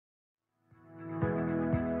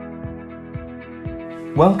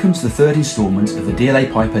Welcome to the third instalment of the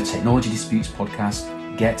DLA Piper Technology Disputes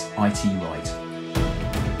podcast, Get IT Right.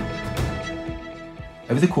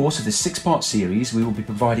 Over the course of this 6-part series, we will be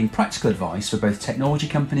providing practical advice for both technology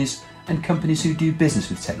companies and companies who do business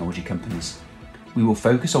with technology companies. We will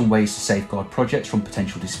focus on ways to safeguard projects from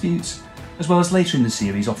potential disputes, as well as later in the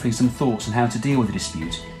series offering some thoughts on how to deal with a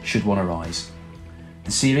dispute should one arise.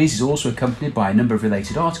 The series is also accompanied by a number of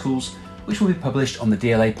related articles which will be published on the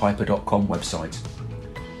dlapiper.com website.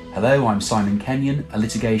 Hello, I'm Simon Kenyon, a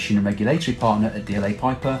litigation and regulatory partner at DLA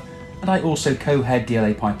Piper, and I also co-head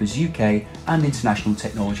DLA Piper's UK and international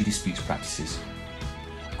technology disputes practices.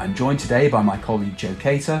 I'm joined today by my colleague Joe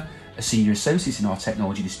Cater, a senior associate in our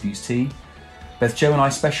technology disputes team. Both Joe and I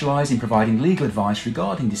specialise in providing legal advice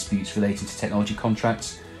regarding disputes relating to technology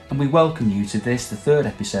contracts, and we welcome you to this, the third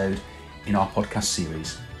episode in our podcast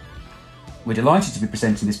series. We're delighted to be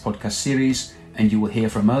presenting this podcast series, and you will hear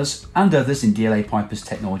from us and others in DLA Piper's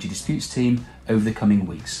technology disputes team over the coming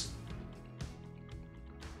weeks.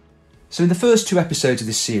 So in the first 2 episodes of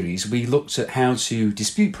this series, we looked at how to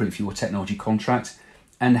dispute-proof your technology contract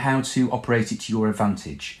and how to operate it to your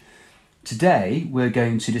advantage. Today, we're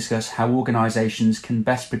going to discuss how organisations can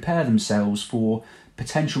best prepare themselves for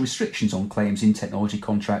potential restrictions on claims in technology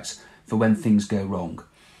contracts for when things go wrong.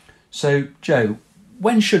 So, Joe,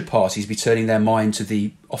 when should parties be turning their mind to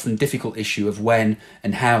the often difficult issue of when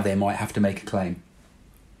and how they might have to make a claim?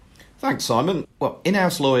 Thanks, Simon. Well,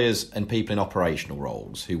 in-house lawyers and people in operational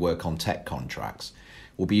roles who work on tech contracts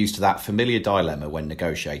will be used to that familiar dilemma when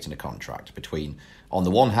negotiating a contract between, on the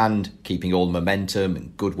one hand, keeping all the momentum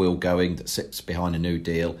and goodwill going that sits behind a new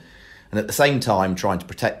deal, and at the same time trying to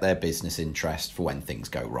protect their business interest for when things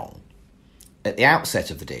go wrong. At the outset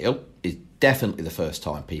of the deal is definitely the first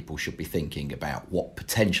time people should be thinking about what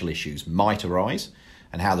potential issues might arise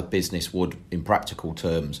and how the business would, in practical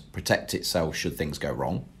terms, protect itself should things go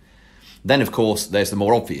wrong. Then, of course, there's the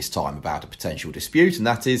more obvious time about a potential dispute, and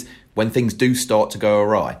that is when things do start to go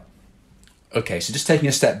awry. Okay, so just taking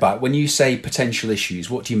a step back, when you say potential issues,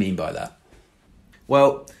 what do you mean by that?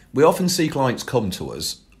 Well, we often see clients come to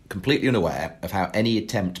us completely unaware of how any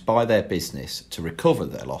attempt by their business to recover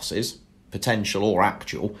their losses, potential or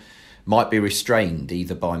actual, might be restrained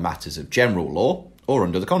either by matters of general law or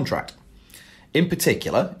under the contract. In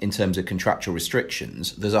particular, in terms of contractual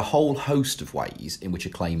restrictions, there's a whole host of ways in which a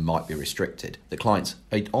claim might be restricted that clients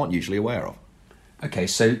aren't usually aware of. Okay,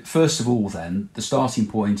 so first of all then, the starting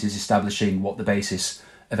point is establishing what the basis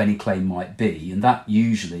of any claim might be, and that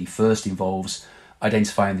usually first involves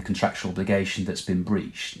identifying the contractual obligation that's been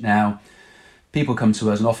breached. Now, people come to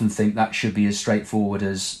us and often think that should be as straightforward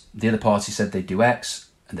as the other party said they'd do X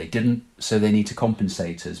and they didn't, so they need to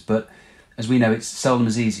compensate us. But as we know, it's seldom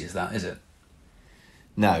as easy as that, is it?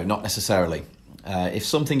 No, not necessarily. If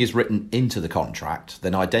something is written into the contract,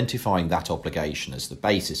 then identifying that obligation as the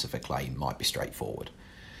basis of a claim might be straightforward.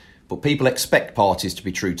 But people expect parties to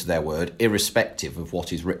be true to their word, irrespective of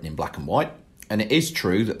what is written in black and white. And it is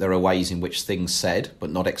true that there are ways in which things said, but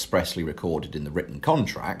not expressly recorded in the written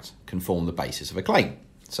contract, can form the basis of a claim.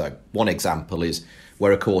 So one example is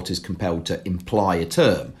where a court is compelled to imply a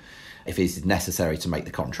term if it is necessary to make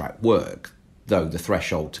the contract work, though the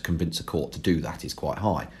threshold to convince a court to do that is quite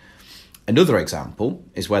high. Another example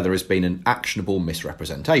is where there has been an actionable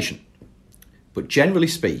misrepresentation. But generally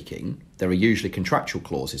speaking, there are usually contractual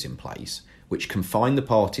clauses in place which confine the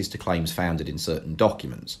parties to claims founded in certain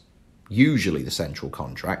documents, usually the central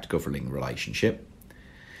contract governing the relationship.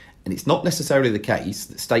 And it's not necessarily the case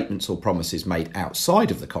that statements or promises made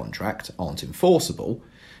outside of the contract aren't enforceable,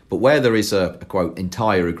 but where there is a quote,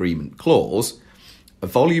 entire agreement clause, a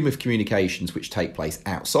volume of communications which take place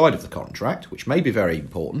outside of the contract, which may be very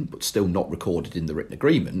important but still not recorded in the written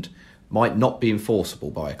agreement, might not be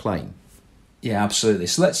enforceable by a claim. Yeah, absolutely.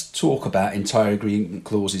 So let's talk about entire agreement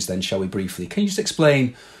clauses then, shall we, briefly? Can you just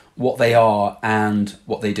explain what they are and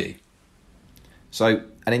what they do? So,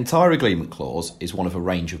 an entire agreement clause is one of a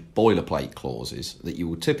range of boilerplate clauses that you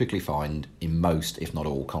will typically find in most, if not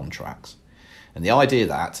all, contracts. And the idea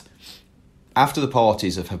that after the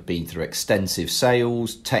parties have been through extensive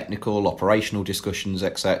sales, technical, operational discussions,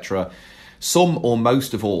 etc., some or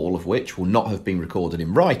most of all of which will not have been recorded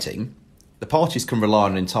in writing, the parties can rely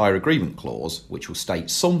on an entire agreement clause which will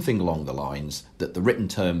state something along the lines that the written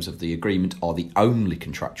terms of the agreement are the only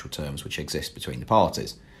contractual terms which exist between the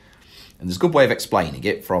parties. And there's a good way of explaining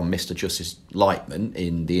it from Mr. Justice Lightman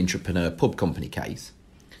in the Entrepreneur Pub Company case,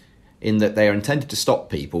 in that they are intended to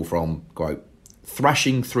stop people from, quote,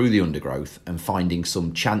 thrashing through the undergrowth and finding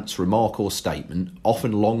some chance remark or statement,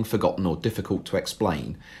 often long forgotten or difficult to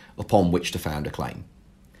explain, upon which to found a claim.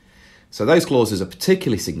 So those clauses are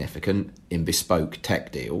particularly significant in bespoke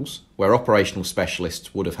tech deals, where operational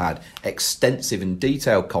specialists would have had extensive and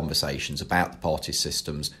detailed conversations about the parties'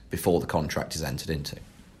 systems before the contract is entered into.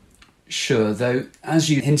 Sure, though, as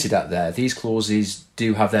you hinted at there, these clauses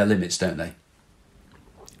do have their limits, don't they?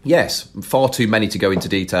 Yes, far too many to go into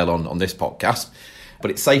detail on this podcast,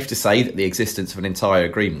 but it's safe to say that the existence of an entire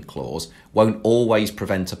agreement clause won't always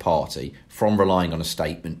prevent a party from relying on a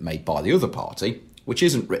statement made by the other party, which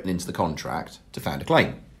isn't written into the contract, to found a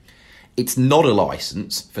claim. It's not a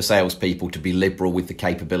licence for salespeople to be liberal with the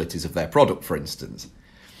capabilities of their product, for instance.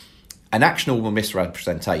 An actionable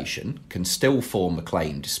misrepresentation can still form a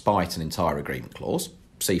claim despite an entire agreement clause.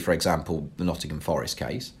 See, for example, the Nottingham Forest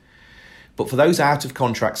case. But for those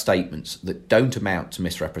out-of-contract statements that don't amount to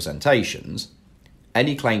misrepresentations,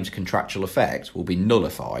 any claim to contractual effect will be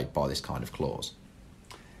nullified by this kind of clause.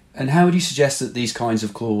 And how would you suggest that these kinds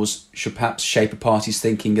of clauses should perhaps shape a party's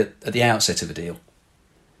thinking at the outset of a deal?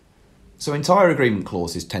 So entire agreement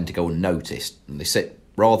clauses tend to go unnoticed, and they sit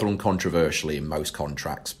rather uncontroversially in most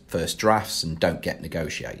contracts, first drafts, and don't get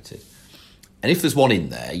negotiated. And if there's one in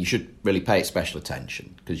there, you should really pay it special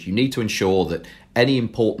attention, because you need to ensure that any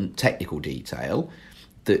important technical detail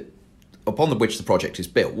that upon which the project is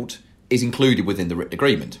built is included within the written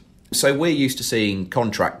agreement. So we're used to seeing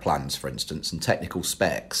contract plans, for instance, and technical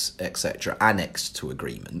specs, etc., annexed to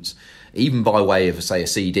agreements, even by way of, say, a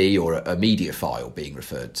CD or a media file being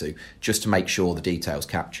referred to, just to make sure the detail's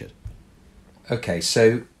captured. Okay,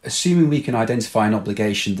 so assuming we can identify an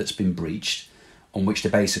obligation that's been breached on which to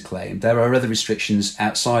base a claim, there are other restrictions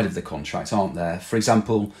outside of the contract, aren't there? For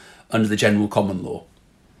example, under the general common law.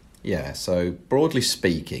 Yeah, so broadly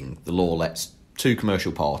speaking, the law lets two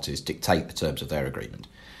commercial parties dictate the terms of their agreement.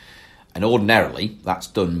 And ordinarily, that's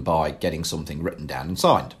done by getting something written down and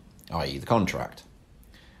signed, i.e. the contract.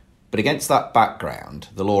 But against that background,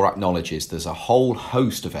 the law acknowledges there's a whole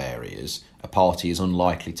host of areas a party is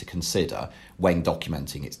unlikely to consider when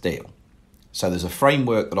documenting its deal. So there's a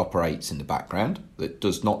framework that operates in the background that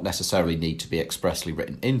does not necessarily need to be expressly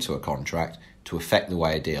written into a contract to affect the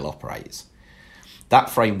way a deal operates. That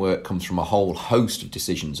framework comes from a whole host of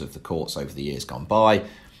decisions of the courts over the years gone by,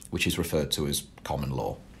 which is referred to as common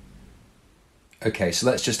law. Okay, so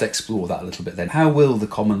let's just explore that a little bit then. How will the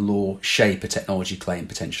common law shape a technology claim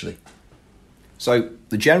potentially? So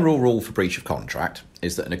the general rule for breach of contract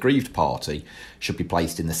is that an aggrieved party should be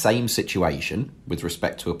placed in the same situation with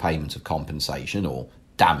respect to a payment of compensation, or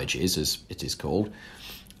damages as it is called,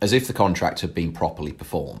 as if the contract had been properly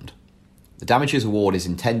performed. The damages award is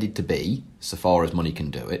intended to be, so far as money can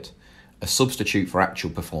do it, a substitute for actual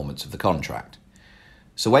performance of the contract.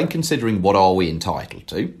 So when considering what are we entitled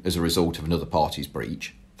to as a result of another party's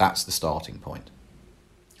breach, that's the starting point.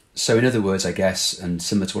 So in other words, I guess, and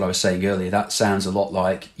similar to what I was saying earlier, that sounds a lot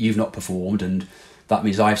like you've not performed and that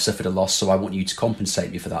means I've suffered a loss, so I want you to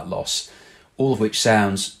compensate me for that loss. All of which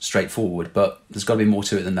sounds straightforward, but there's got to be more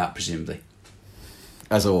to it than that, presumably.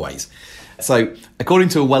 As always. So, according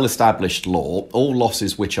to a well-established law, all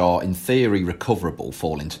losses which are in theory recoverable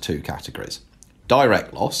fall into two categories.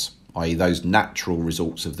 Direct loss, i.e. those natural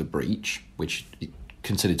results of the breach, which is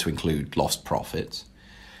considered to include lost profits,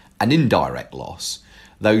 and indirect loss,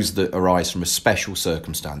 those that arise from a special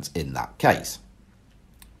circumstance in that case.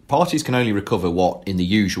 Parties can only recover what, in the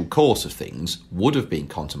usual course of things, would have been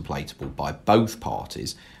contemplatable by both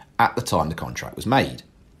parties at the time the contract was made.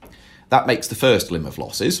 That makes the first limb of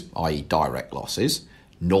losses, i.e. direct losses,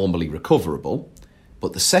 normally recoverable,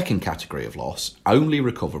 but the second category of loss only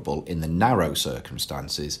recoverable in the narrow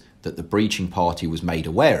circumstances that the breaching party was made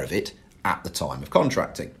aware of it at the time of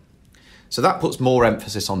contracting. So that puts more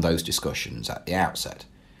emphasis on those discussions at the outset.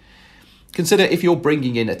 Consider if you're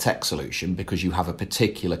bringing in a tech solution because you have a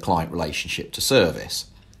particular client relationship to service,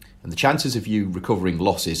 and the chances of you recovering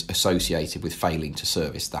losses associated with failing to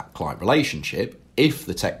service that client relationship, if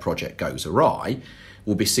the tech project goes awry,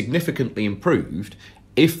 will be significantly improved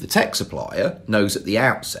if the tech supplier knows at the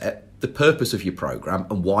outset the purpose of your program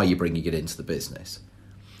and why you're bringing it into the business.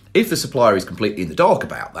 If the supplier is completely in the dark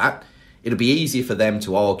about that, it'll be easier for them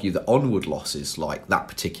to argue that onward losses like that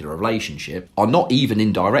particular relationship are not even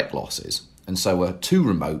indirect losses, and so are too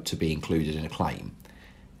remote to be included in a claim.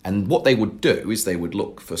 And what they would do is they would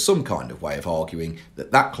look for some kind of way of arguing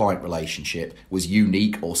that that client relationship was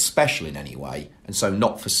unique or special in any way, and so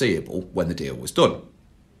not foreseeable when the deal was done.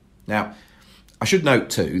 Now, I should note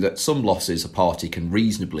too that some losses a party can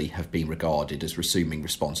reasonably have been regarded as assuming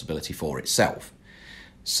responsibility for itself.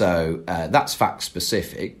 So that's fact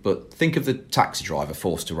specific, but think of the taxi driver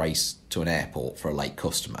forced to race to an airport for a late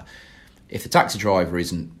customer. If the taxi driver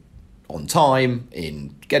isn't on time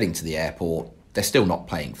in getting to the airport, they're still not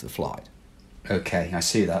paying for the flight. Okay, I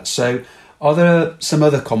see that. So are there some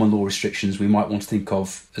other common law restrictions we might want to think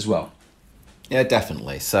of as well? Yeah,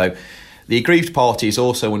 definitely. So the aggrieved party is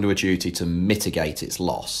also under a duty to mitigate its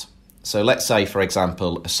loss. So let's say, for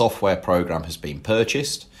example, a software program has been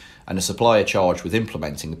purchased and a supplier charged with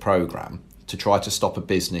implementing the program to try to stop a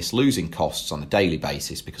business losing costs on a daily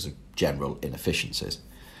basis because of general inefficiencies.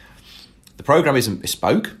 The program isn't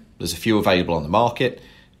bespoke, there's a few available on the market,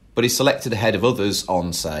 but is selected ahead of others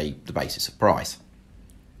on, say, the basis of price.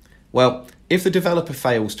 Well, if the developer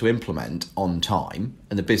fails to implement on time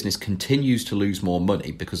and the business continues to lose more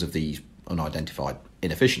money because of these unidentified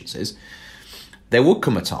inefficiencies, there would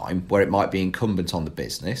come a time where it might be incumbent on the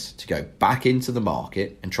business to go back into the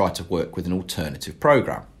market and try to work with an alternative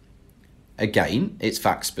program. Again, it's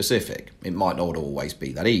fact specific. It might not always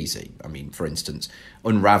be that easy. I mean, for instance,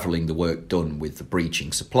 unravelling the work done with the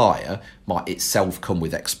breaching supplier might itself come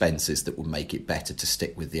with expenses that would make it better to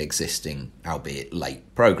stick with the existing, albeit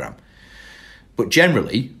late, program. But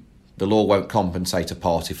generally, the law won't compensate a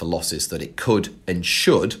party for losses that it could and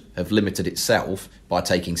should have limited itself by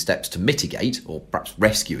taking steps to mitigate, or perhaps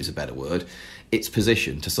rescue is a better word, its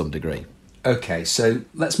position to some degree. Okay, so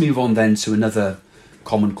let's move on then to another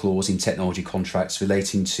common clause in technology contracts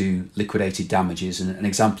relating to liquidated damages, and an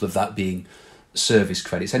example of that being service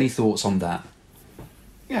credits. Any thoughts on that?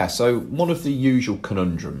 Yeah, so one of the usual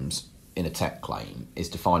conundrums in a tech claim is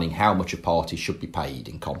defining how much a party should be paid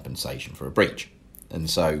in compensation for a breach. And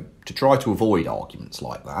so, to try to avoid arguments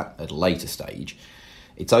like that at a later stage,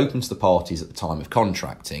 it's open to the parties at the time of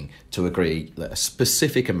contracting to agree that a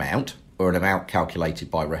specific amount, or an amount calculated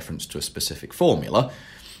by reference to a specific formula,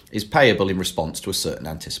 is payable in response to a certain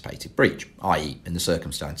anticipated breach, i.e. in the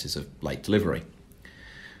circumstances of late delivery.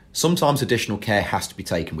 Sometimes additional care has to be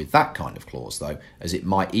taken with that kind of clause, though, as it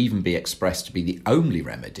might even be expressed to be the only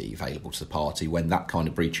remedy available to the party when that kind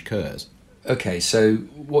of breach occurs. Okay, so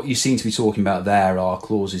what you seem to be talking about there are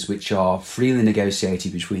clauses which are freely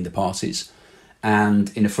negotiated between the parties,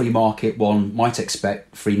 and in a free market one might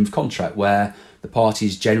expect freedom of contract, where the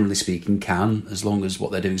parties, generally speaking, can, as long as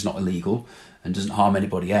what they're doing is not illegal and doesn't harm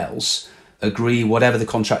anybody else, agree whatever the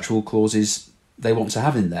contractual clauses they want to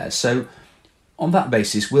have in there. So on that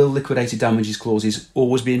basis, will liquidated damages clauses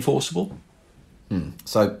always be enforceable?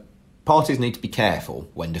 So parties need to be careful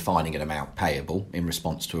when defining an amount payable in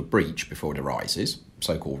response to a breach before it arises,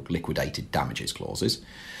 so-called liquidated damages clauses,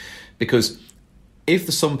 because if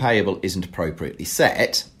the sum payable isn't appropriately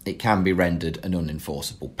set, it can be rendered an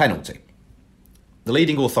unenforceable penalty. The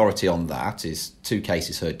leading authority on that is two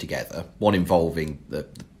cases heard together, one involving the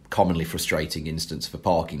commonly frustrating instance of a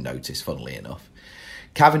parking notice, funnily enough,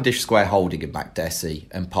 Cavendish Square Holding in Macdessie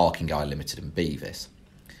and Parking Guy Limited in Beavis.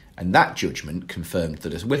 And that judgment confirmed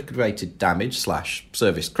that a liquidated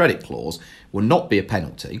damage/service credit clause will not be a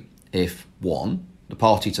penalty if 1. The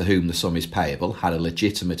party to whom the sum is payable had a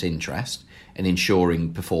legitimate interest in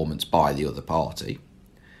ensuring performance by the other party,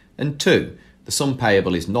 and 2. The sum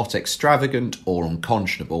payable is not extravagant or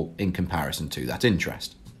unconscionable in comparison to that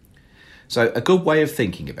interest. So a good way of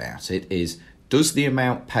thinking about it is, does the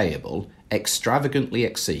amount payable extravagantly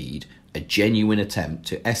exceed a genuine attempt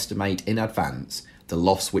to estimate in advance the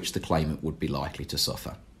loss which the claimant would be likely to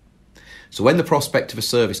suffer? So when the prospect of a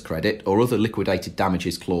service credit or other liquidated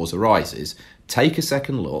damages clause arises, take a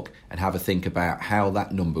second look and have a think about how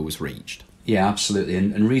that number was reached. Yeah, absolutely.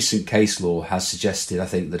 And recent case law has suggested, I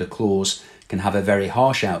think, that a clause can have a very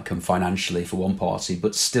harsh outcome financially for one party,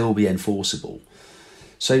 but still be enforceable.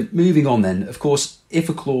 So moving on then, of course, if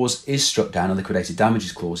a clause is struck down, a liquidated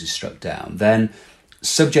damages clause is struck down, then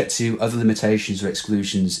subject to other limitations or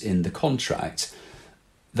exclusions in the contract,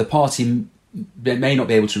 the party may not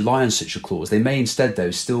be able to rely on such a clause. They may instead,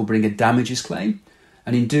 though, still bring a damages claim,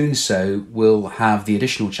 and in doing so will have the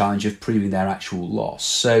additional challenge of proving their actual loss.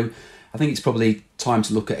 So I think it's probably time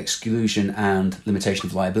to look at exclusion and limitation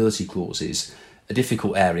of liability clauses, a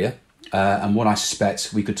difficult area, and one I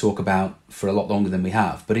suspect we could talk about for a lot longer than we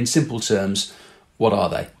have. But in simple terms, what are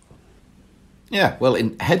they? Yeah, well,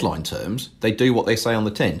 in headline terms, they do what they say on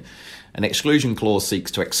the tin. An exclusion clause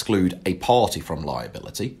seeks to exclude a party from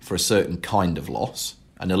liability for a certain kind of loss,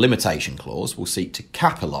 and a limitation clause will seek to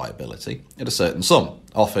cap a liability at a certain sum,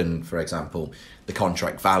 often, for example, the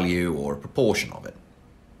contract value or a proportion of it.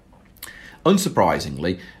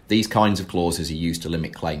 Unsurprisingly, these kinds of clauses are used to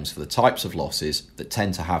limit claims for the types of losses that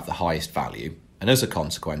tend to have the highest value, and as a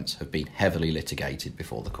consequence have been heavily litigated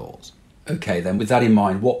before the courts. Okay, then with that in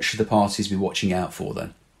mind, what should the parties be watching out for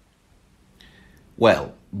then?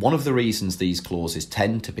 Well, one of the reasons these clauses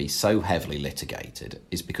tend to be so heavily litigated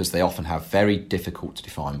is because they often have very difficult to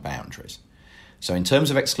define boundaries. So in terms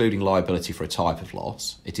of excluding liability for a type of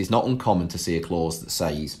loss, it is not uncommon to see a clause that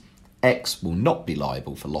says X will not be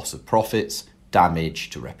liable for loss of profits, damage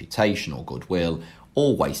to reputation or goodwill,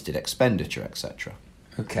 or wasted expenditure, etc.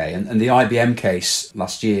 Okay, and the IBM case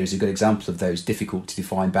last year is a good example of those difficult to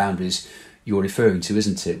define boundaries you're referring to,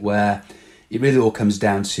 isn't it? Where it really all comes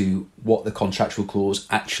down to what the contractual clause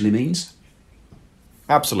actually means.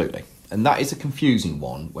 Absolutely. And that is a confusing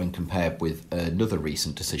one when compared with another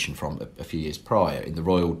recent decision from a few years prior in the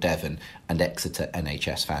Royal Devon and Exeter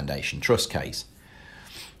NHS Foundation Trust case.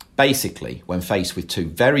 Basically, when faced with two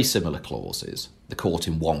very similar clauses, the court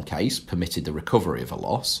in one case permitted the recovery of a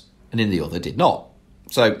loss and in the other did not.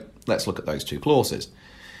 So let's look at those two clauses.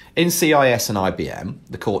 In CIS and IBM,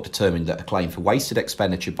 the court determined that a claim for wasted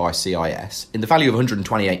expenditure by CIS, in the value of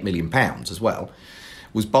 £128 million as well,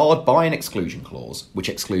 was barred by an exclusion clause which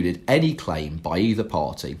excluded any claim by either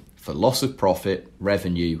party for loss of profit,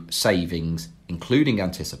 revenue, savings, including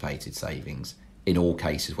anticipated savings, in all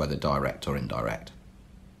cases whether direct or indirect.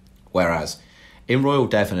 Whereas in Royal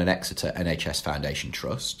Devon and Exeter NHS Foundation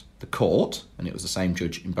Trust, the court, and it was the same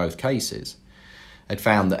judge in both cases, had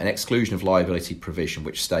found that an exclusion of liability provision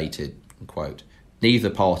which stated, quote, neither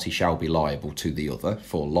party shall be liable to the other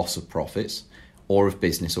for loss of profits, or of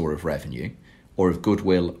business or of revenue, or of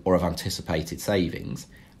goodwill or of anticipated savings,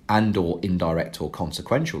 and or indirect or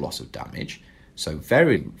consequential loss of damage, so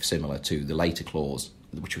very similar to the later clause,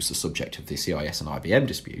 which was the subject of the CIS and IBM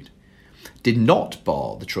dispute, did not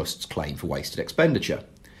bar the trust's claim for wasted expenditure.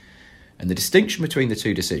 And the distinction between the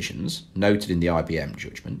two decisions, noted in the IBM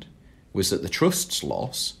judgment, was that the trust's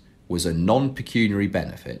loss was a non-pecuniary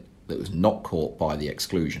benefit that was not caught by the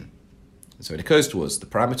exclusion. So it occurs to us the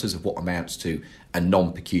parameters of what amounts to a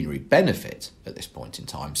non-pecuniary benefit at this point in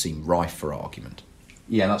time seem rife for argument.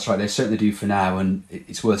 Yeah, that's right. They certainly do for now. And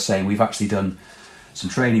it's worth saying we've actually done some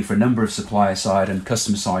training for a number of supplier side and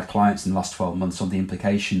customer side clients in the last 12 months on the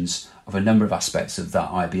implications of a number of aspects of that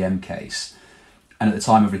IBM case. And at the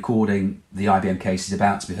time of recording, the IBM case is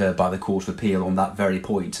about to be heard by the Court of Appeal on that very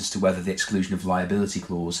point as to whether the exclusion of liability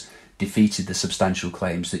clause defeated the substantial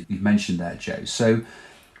claims that you've mentioned there, Joe. So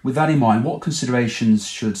with that in mind, what considerations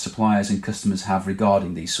should suppliers and customers have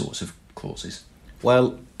regarding these sorts of clauses?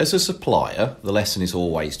 Well, as a supplier, the lesson is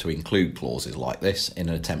always to include clauses like this in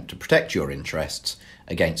an attempt to protect your interests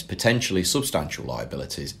against potentially substantial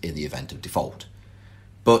liabilities in the event of default.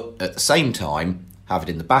 But at the same time, have it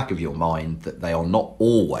in the back of your mind that they are not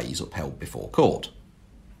always upheld before court.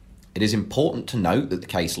 It is important to note that the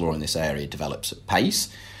case law in this area develops at pace,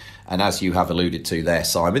 and as you have alluded to there,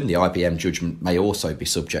 Simon, the IBM judgment may also be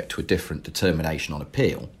subject to a different determination on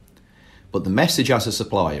appeal. But the message as a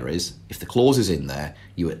supplier is, if the clause is in there,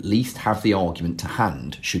 you at least have the argument to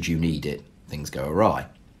hand should you need it, things go awry.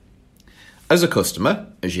 As a customer,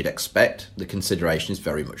 as you'd expect, the consideration is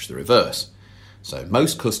very much the reverse. So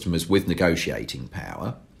most customers with negotiating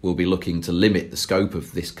power will be looking to limit the scope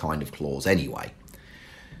of this kind of clause anyway.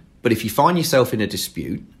 But if you find yourself in a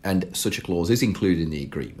dispute, and such a clause is included in the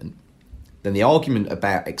agreement, then the argument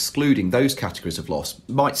about excluding those categories of loss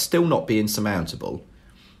might still not be insurmountable.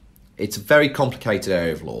 It's a very complicated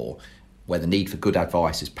area of law where the need for good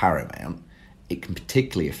advice is paramount. It can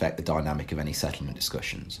particularly affect the dynamic of any settlement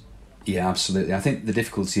discussions. Yeah, absolutely. I think the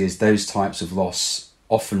difficulty is those types of loss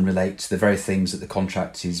often relate to the very things that the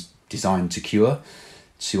contract is designed to cure,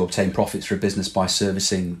 to obtain profits for a business by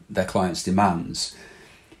servicing their clients' demands.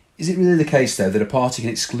 Is it really the case, though, that a party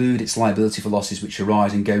can exclude its liability for losses which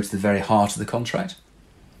arise and go to the very heart of the contract?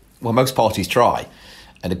 Well, most parties try,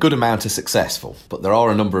 and a good amount are successful, but there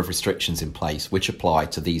are a number of restrictions in place which apply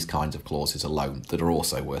to these kinds of clauses alone that are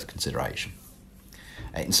also worth consideration.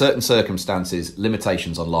 In certain circumstances,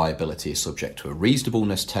 limitations on liability are subject to a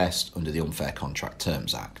reasonableness test under the Unfair Contract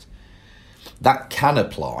Terms Act. That can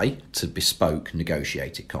apply to bespoke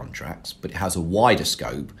negotiated contracts, but it has a wider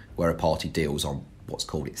scope where a party deals on what's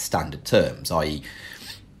called its standard terms, i.e.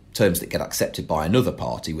 terms that get accepted by another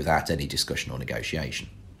party without any discussion or negotiation.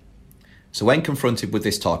 So when confronted with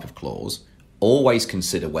this type of clause, always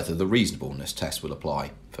consider whether the reasonableness test will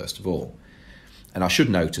apply, first of all. And I should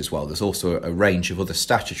note as well, there's also a range of other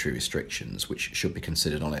statutory restrictions which should be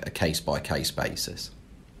considered on a case-by-case basis.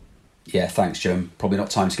 Yeah, thanks, Joe. Probably not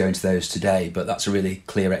time to go into those today, but that's a really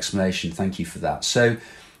clear explanation. Thank you for that. So,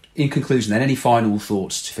 in conclusion then, any final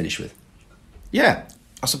thoughts to finish with? Yeah,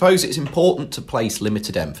 I suppose it's important to place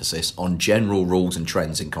limited emphasis on general rules and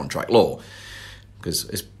trends in contract law, because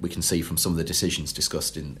as we can see from some of the decisions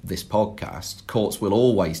discussed in this podcast, courts will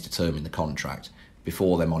always determine the contract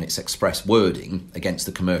before them on its express wording against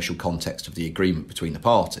the commercial context of the agreement between the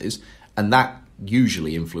parties, and that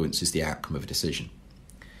usually influences the outcome of a decision.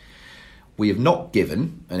 We have not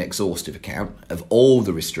given an exhaustive account of all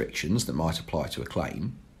the restrictions that might apply to a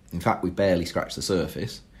claim. In fact, we barely scratched the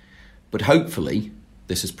surface. But hopefully,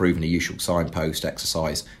 this has proven a useful signpost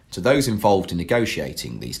exercise to those involved in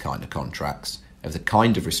negotiating these kind of contracts of the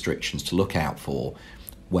kind of restrictions to look out for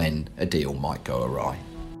when a deal might go awry.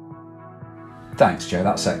 Thanks, Joe,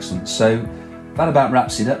 that's excellent. So that about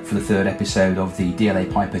wraps it up for the third episode of the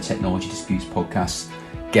DLA Piper Technology Disputes podcast,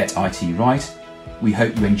 Get IT Right. We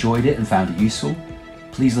hope you enjoyed it and found it useful.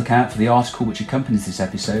 Please look out for the article which accompanies this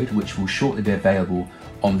episode, which will shortly be available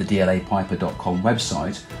on the dlapiper.com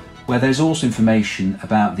website, where there's also information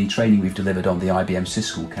about the training we've delivered on the IBM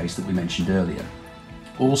Syscall case that we mentioned earlier.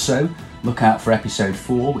 Also, look out for episode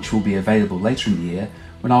 4, which will be available later in the year,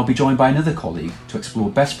 when I'll be joined by another colleague to explore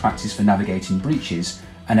best practice for navigating breaches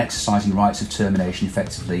and exercising rights of termination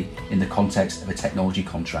effectively in the context of a technology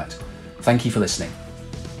contract. Thank you for listening.